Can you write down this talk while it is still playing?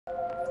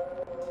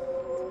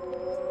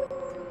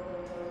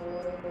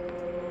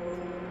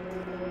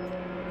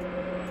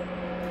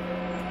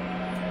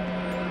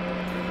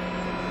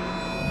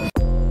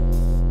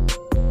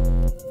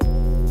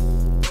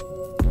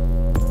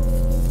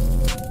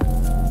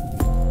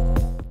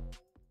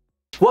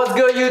What's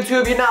good,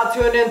 YouTube? You're now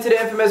tuned in to the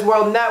Infamous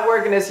World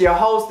Network, and it's your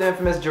host, the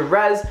Infamous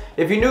Jerez.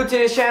 If you're new to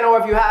this channel or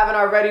if you haven't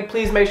already,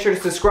 please make sure to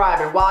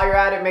subscribe. And while you're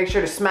at it, make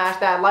sure to smash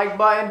that like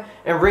button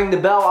and ring the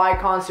bell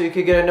icon so you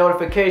can get a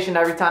notification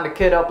every time the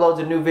kid uploads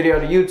a new video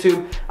to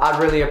YouTube.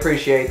 I'd really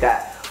appreciate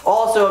that.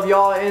 Also, if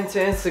y'all are into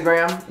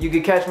Instagram, you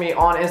can catch me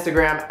on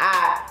Instagram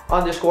at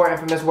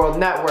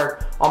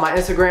 _InfamousWorldNetwork. On my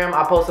Instagram,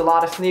 I post a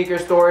lot of sneaker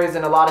stories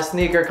and a lot of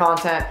sneaker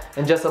content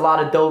and just a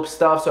lot of dope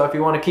stuff. So if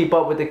you want to keep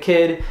up with the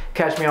kid,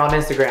 catch me on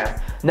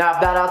Instagram. Now,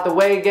 if that out the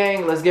way,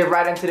 gang, let's get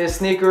right into this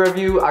sneaker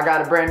review. I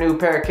got a brand new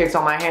pair of kicks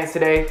on my hands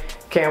today.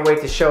 Can't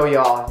wait to show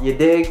y'all, you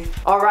dig?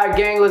 Alright,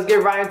 gang, let's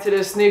get right into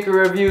this sneaker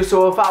review.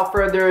 So without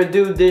further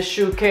ado, this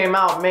shoe came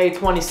out May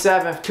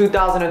 27th,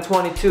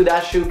 2022.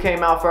 That shoe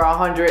came out for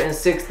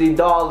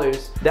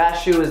 $160. That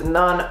shoe is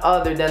none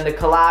other than the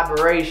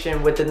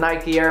collaboration with the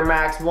Nike Air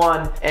Max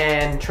 1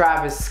 and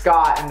Travis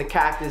Scott and the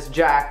Cactus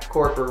Jack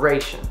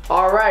Corporation.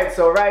 Alright,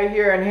 so right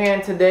here in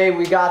hand today,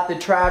 we got the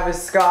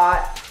Travis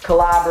Scott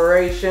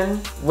collaboration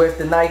with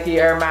the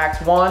Nike Air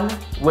Max 1,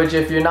 which,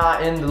 if you're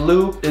not in the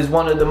loop, is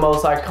one of the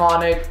most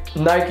iconic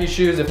Nike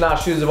shoes, if not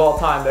shoes of all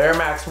time. The Air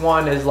Max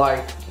 1 is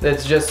like,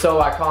 it's just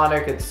so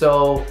iconic.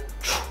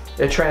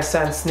 It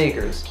transcends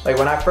sneakers. Like,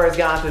 when I first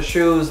got into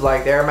shoes,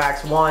 like the Air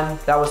Max 1,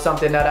 that was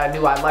something that I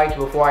knew I liked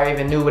before I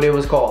even knew what it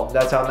was called.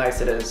 That's how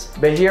nice it is.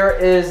 But here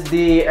is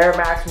the Air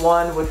Max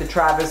 1 with the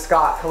Travis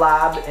Scott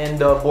collab in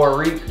the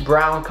Baroque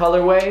brown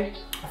colorway.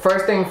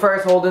 First thing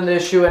first, holding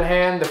this shoe in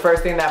hand, the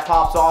first thing that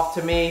pops off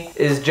to me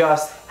is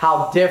just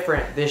how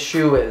different this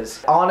shoe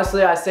is.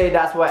 Honestly, I say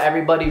that's what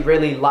everybody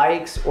really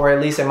likes, or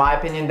at least in my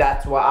opinion,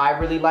 that's what I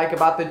really like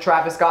about the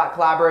Travis Scott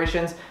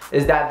collaborations,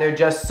 is that they're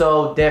just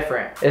so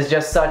different. It's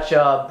just such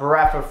a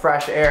breath of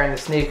fresh air in the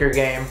sneaker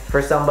game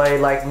for somebody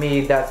like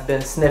me that's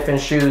been sniffing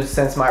shoes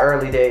since my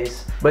early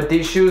days. But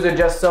these shoes are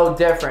just so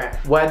different.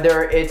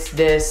 Whether it's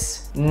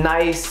this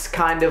nice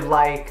kind of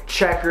like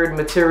checkered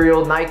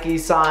material Nike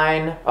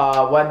sign,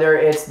 whether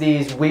it's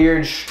these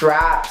weird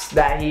straps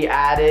that he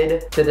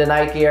added to the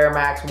Nike Air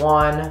Max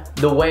 1,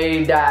 the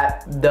way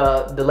that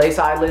the lace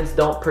eyelids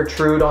don't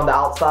protrude on the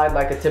outside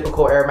like a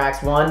typical Air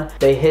Max 1.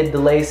 They hid the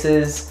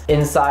laces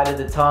inside of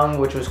the tongue,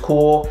 which was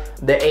cool.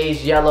 The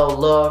aged yellow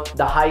look,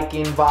 the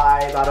hiking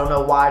vibe. I don't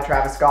know why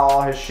Travis Scott,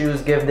 all his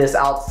shoes give this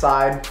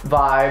outside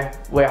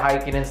vibe with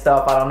hiking and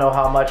stuff. I don't know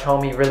how much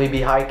homie really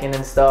be hiking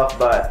and stuff,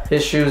 but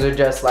his shoes are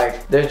just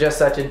like, there's just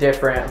such a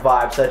different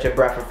vibe, such a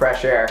breath of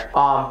fresh air.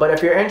 But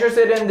if you're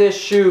interested in this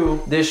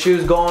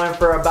shoe's going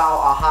for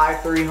about a high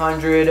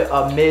 300,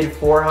 a mid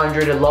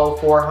 400, a low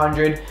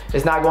 400.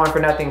 It's not going for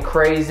nothing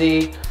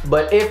crazy.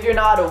 But if you're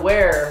not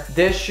aware,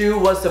 this shoe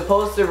was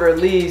supposed to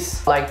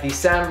release like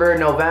December,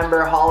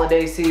 November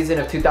holiday season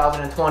of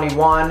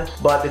 2021,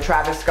 but the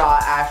Travis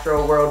Scott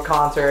Astro World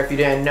concert, if you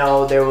didn't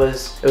know, it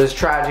was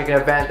tragic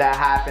event that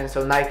happened,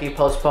 so Nike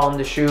postponed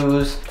the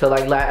shoes to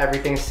like let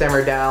everything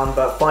simmer down.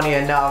 But funny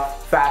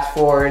enough, fast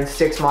forward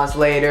 6 months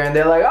later and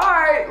they're like, all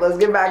right, let's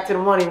get back to the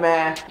money,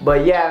 man.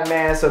 But yeah,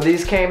 man, so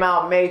these came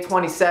out May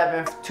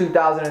 27th,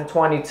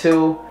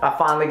 2022. I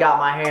finally got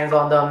my hands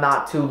on them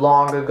not too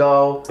long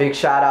ago. Big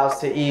shout outs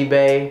to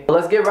eBay. But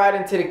let's get right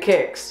into the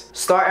kicks.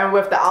 Starting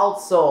with the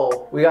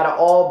outsole. We got an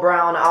all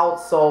brown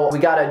outsole. We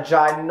got a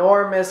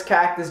ginormous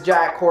Cactus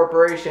Jack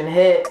Corporation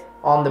hit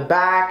on the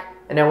back.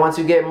 And then once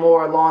you get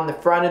more along the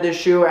front of the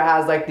shoe, it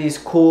has like these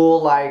cool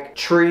like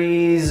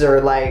trees or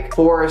like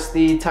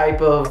foresty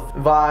type of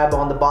vibe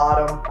on the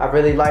bottom. I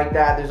really like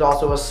that. There's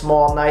also a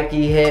small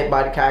Nike hit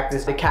by the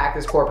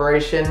Cactus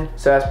Corporation.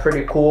 So that's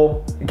pretty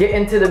cool. Get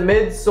into the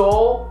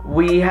midsole.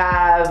 We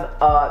have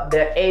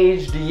the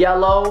aged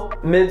yellow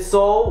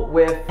midsole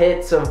with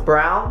hits of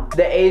brown.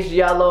 The aged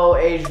yellow,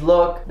 aged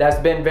look, that's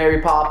been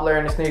very popular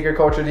in the sneaker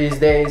culture these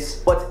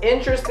days. What's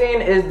interesting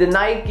is the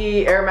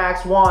Nike Air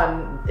Max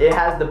 1, it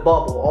has the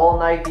bubble. All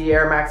Nike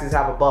Air Maxes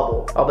have a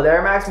bubble. But the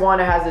Air Max 1,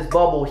 it has this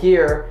bubble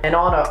here. And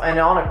on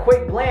a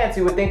quick glance,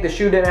 you would think the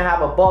shoe didn't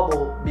have a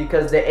bubble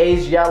because the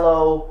aged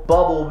yellow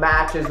bubble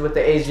matches with the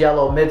aged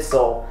yellow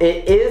midsole.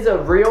 It is a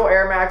real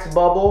Air Max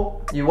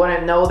bubble. You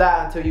wouldn't know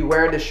that until you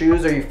wear the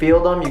shoes or you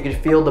feel them. You can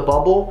feel the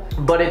bubble.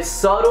 But it's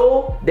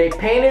subtle. They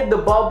painted the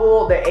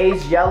bubble the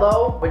aged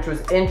yellow, which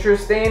was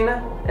interesting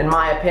in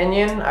my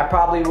opinion. I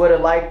probably would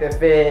have liked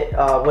if it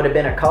would have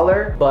been a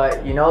color,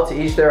 but you know, to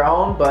each their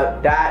own.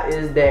 But that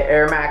is the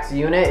Air Max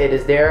unit. It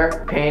is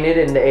there, painted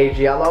in the aged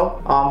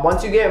yellow.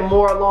 Once you get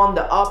more along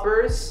the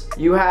uppers,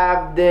 you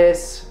have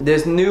this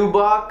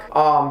nubuck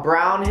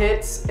brown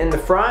hits in the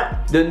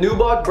front. The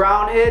nubuck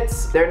brown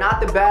hits, they're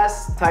not the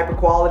best type of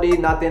quality,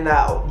 nothing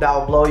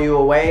that'll blow you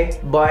away,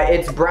 but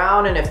it's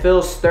brown and it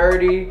feels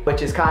sturdy,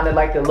 which is kind of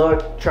like the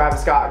look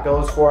Travis Scott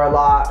goes for a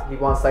lot. He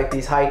wants like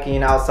these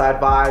hiking outside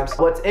vibes.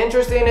 What's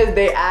interesting is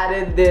they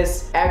added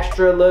this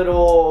extra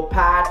little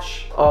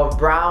patch of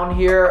brown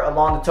here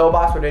along the the toe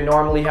box where they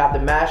normally have the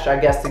mesh, I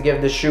guess to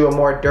give the shoe a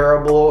more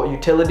durable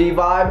utility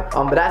vibe.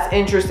 But that's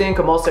interesting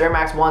because most Air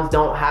Max 1s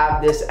don't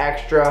have this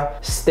extra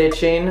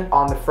stitching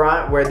on the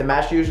front where the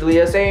mesh usually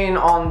is. Staying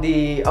on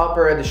the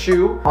upper of the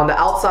shoe, on the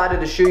outside of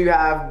the shoe you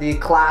have the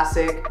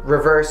classic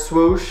reverse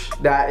swoosh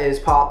that is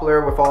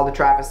popular with all the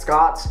Travis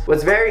Scotts.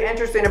 What's very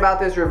interesting about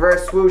this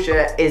reverse swoosh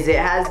is it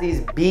has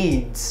these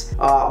beads.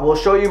 We'll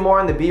show you more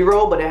in the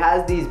B-roll, but it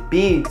has these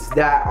beads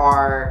that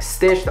are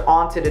stitched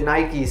onto the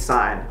Nike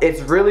sign.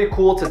 It's really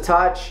cool to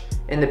touch.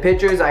 In the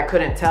pictures, I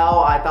couldn't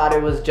tell. I thought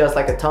it was just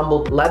like a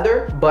tumbled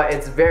leather, but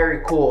it's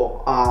very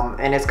cool.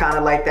 And it's kind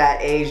of like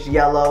that aged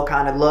yellow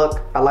kind of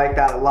look. I like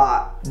that a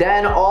lot.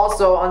 Then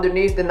also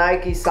underneath the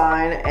Nike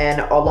sign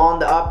and along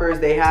the uppers,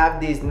 they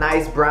have these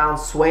nice brown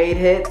suede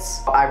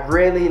hits. I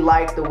really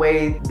like the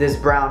way this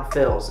brown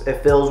feels.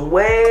 It feels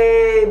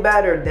way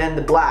better than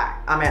the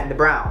black. I meant the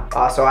brown.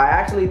 So I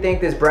actually think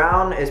this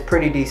brown is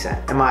pretty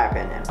decent in my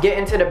opinion.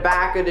 Getting to the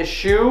back of the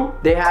shoe,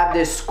 they have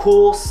this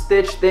cool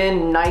stitched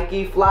in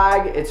Nike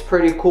flag. It's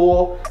pretty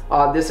cool.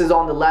 This is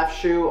on the left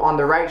shoe. On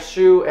the right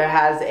shoe, it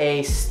has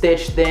a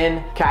stitched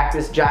in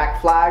Cactus Jack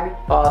flag.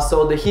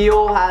 So the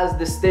heel has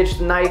the stitched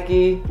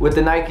Nike with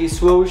the Nike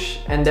swoosh,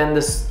 and then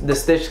the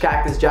stitched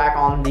Cactus Jack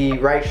on the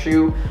right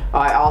shoe. It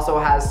also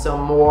has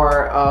some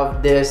more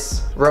of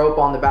this rope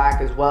on the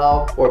back as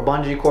well, or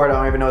bungee cord. I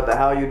don't even know what the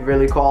hell you'd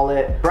really call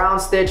it. Brown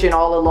stitching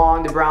all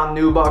along the brown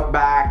nubuck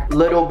back.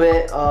 Little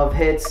bit of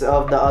hits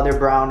of the other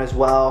brown as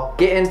well.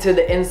 Get into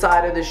the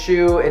inside of the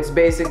shoe. It's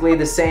basically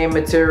the same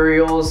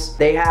materials.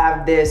 They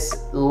have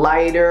this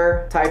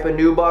lighter type of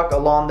nubuck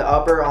along the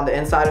upper on the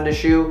inside of the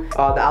shoe.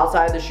 The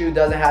outside of the shoe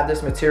doesn't have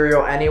this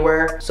material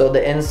anywhere, so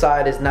the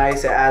inside is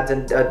nice. It adds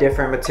a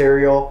different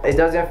material. It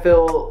doesn't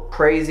feel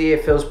crazy.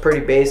 It feels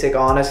pretty basic,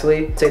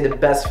 honestly. I'd say the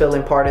best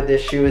feeling part of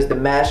this shoe is the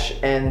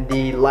mesh and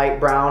the light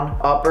brown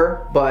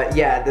upper. But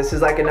yeah, this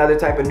is like another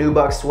type of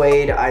nubuck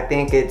suede. I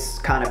think it's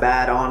kind of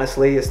bad,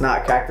 honestly. It's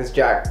not Cactus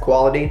Jack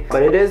quality,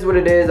 but it is what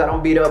it is. I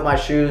don't beat up my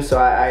shoes, so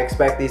I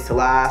expect these to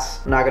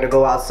last. I'm not gonna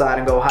go outside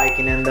and go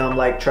hiking in them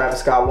like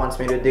Travis Scott wants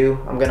me to do.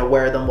 I'm gonna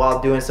wear them while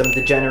doing some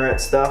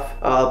degenerate stuff,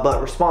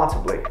 but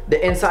responsibly.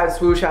 The inside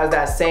swoosh has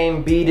that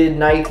same beaded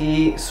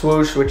Nike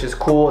swoosh, which is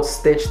cool. It's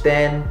stitched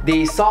in.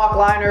 The sock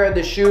liner of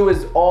the shoe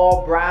is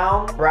all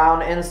brown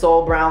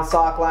insole, brown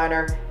sock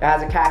liner. It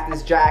has a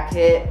Cactus Jack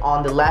hit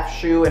on the left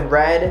shoe in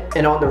red,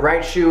 and on the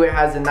right shoe it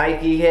has a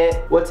Nike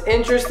hit. What's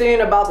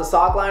interesting about the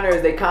sock liner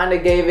is they kind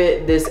of gave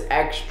it this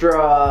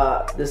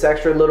extra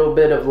little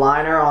bit of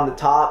liner on the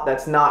top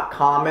that's not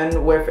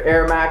common with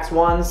Air Max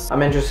 1s.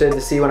 I'm interested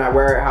to see when I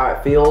wear it how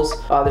it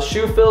feels. The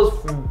shoe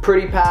feels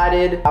pretty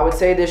padded. I would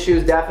say this shoe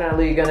is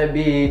definitely gonna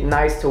be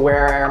nice to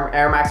wear.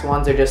 Air Max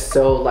 1s are just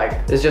so like,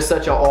 it's just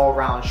such an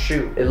all-round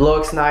shoe. It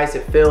looks nice,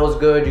 it feels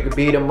good, you can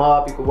beat them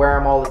up, you can wear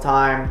them all the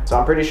time. So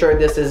I'm pretty sure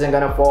this isn't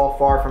gonna fall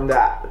far from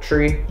that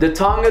tree. The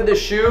tongue of the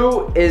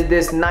shoe is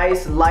this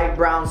nice light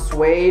brown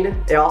suede.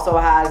 It also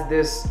has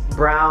this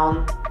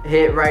brown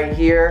hit right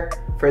here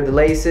for the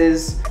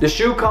laces. The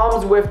shoe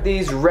comes with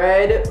these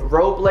red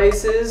rope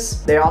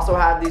laces. They also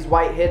have these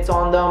white hits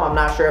on them. I'm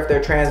not sure if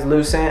they're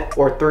translucent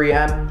or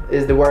 3M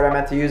is the word I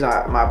meant to use.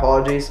 My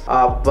apologies.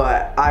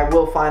 But I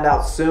will find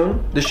out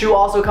soon. The shoe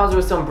also comes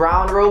with some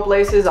brown rope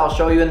laces. I'll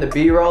show you in the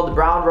B-roll. The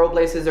brown rope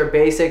laces are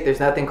basic. There's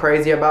nothing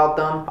crazy about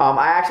them.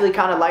 I actually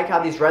kind of like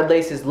how these red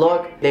laces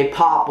look. They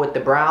pop with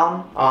the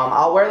brown.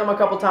 I'll wear them a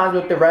couple times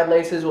with the red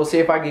laces. We'll see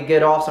if I could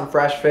get off some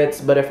fresh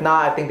fits. But if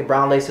not, I think the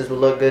brown laces will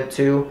look good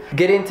too.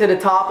 Getting to the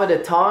top of the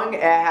tongue,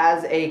 it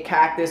has a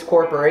Cactus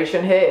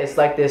Corporation hit. It's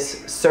like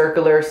this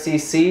circular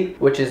CC,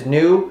 which is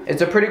new.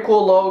 It's a pretty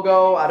cool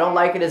logo. I don't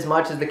like it as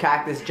much as the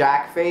Cactus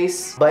Jack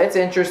face, but it's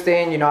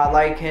interesting. You know, I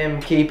like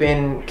him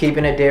keeping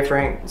it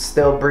different,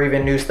 still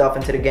breathing new stuff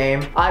into the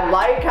game. I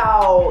like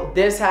how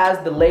this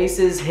has the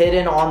laces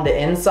hidden on the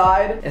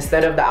inside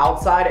instead of the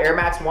outside. Air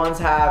Max 1s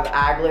have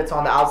aglets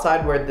on the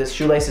outside where the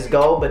shoelaces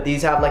go, but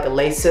these have like a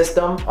lace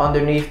system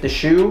underneath the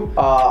shoe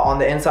on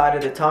the inside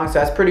of the tongue. So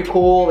that's pretty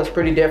cool. It's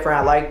pretty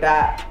different. I like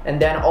that. And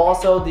then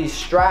also these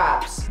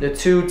straps, the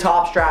two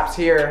top straps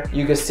here,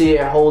 you can see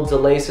it holds the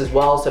lace as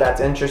well, so that's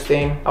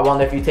interesting. I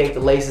wonder if you take the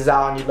laces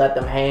out and you let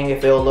them hang,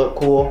 if it'll look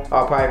cool.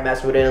 I'll probably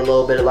mess with it a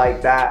little bit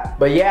like that.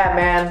 But yeah,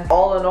 man,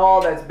 all in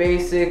all, that's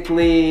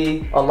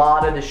basically a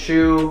lot of the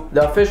shoe.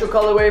 The official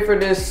colorway for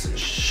this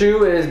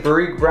shoe is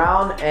Baroque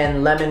brown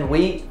and lemon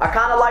wheat. I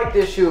kind of like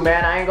this shoe,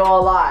 man. I ain't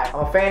gonna lie.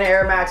 I'm a fan of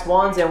Air Max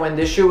 1s, and when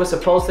this shoe was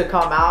supposed to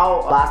come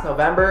out last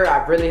November,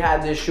 I really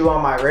had this shoe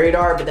on my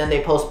radar, but then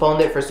they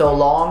postponed it for so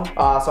long.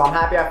 So I'm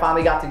happy I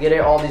finally got to get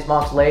it all these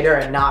months later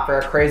and not for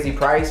a crazy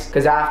price,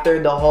 because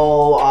after the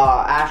whole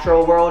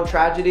Astro World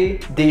tragedy,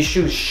 these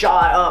shoes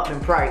shot up in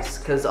price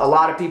because a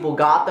lot of people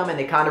got them and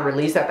they kind of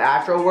released at the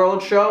Astro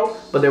World show,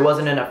 but there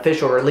wasn't an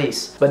official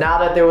release. But now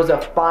that there was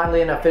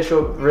finally an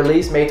official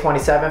release, May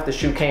 27th, the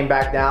shoe came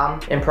back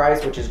down in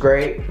price, which is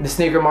great. The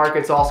sneaker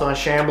market's also in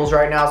shambles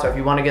right now, so if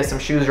you want to get some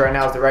shoes right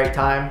now is the right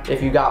time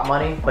if you got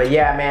money. But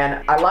yeah,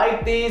 man, I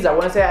like these. I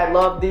wouldn't say I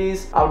love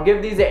these. I would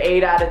give these an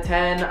 8 out of of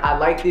 10. I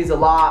like these a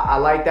lot. I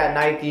like that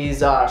Nike's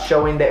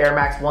showing the Air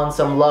Max 1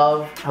 some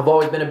love. I've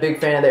always been a big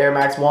fan of the Air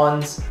Max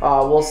 1s.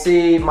 We'll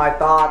see my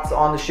thoughts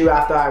on the shoe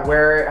after I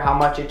wear it, how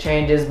much it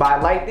changes, but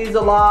I like these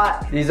a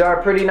lot. These are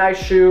a pretty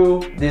nice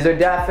shoe. These are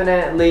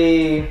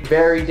definitely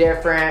very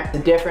different. The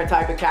different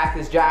type of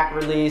Cactus Jack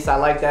release. I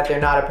like that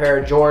they're not a pair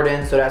of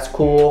Jordans, so that's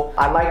cool.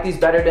 I like these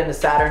better than the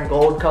Saturn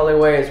Gold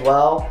colorway as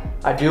well.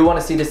 I do want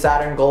to see the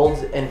Saturn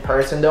Golds in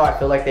person though. I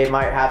feel like they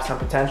might have some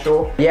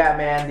potential. Yeah,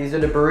 man, these are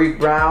the Baroque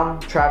Brown,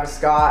 Travis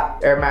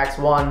Scott, Air Max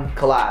 1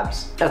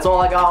 collabs. That's all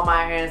I got on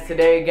my hands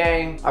today,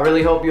 gang. I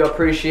really hope you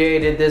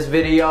appreciated this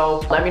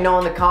video. Let me know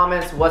in the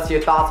comments what's your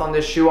thoughts on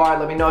this shoe are.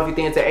 Let me know if you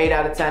think it's an 8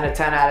 out of 10, a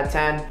 10 out of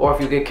 10, or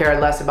if you could care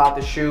less about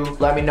the shoe.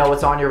 Let me know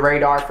what's on your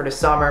radar for the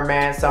summer,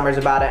 man. Summer's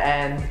about to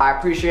end. I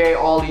appreciate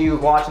all of you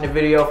watching the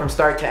video from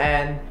start to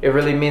end. It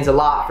really means a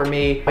lot for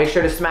me. Make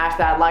sure to smash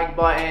that like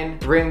button,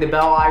 ring the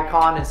bell icon,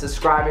 and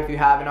subscribe if you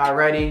haven't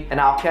already. And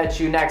I'll catch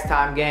you next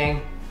time,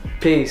 gang.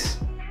 Peace.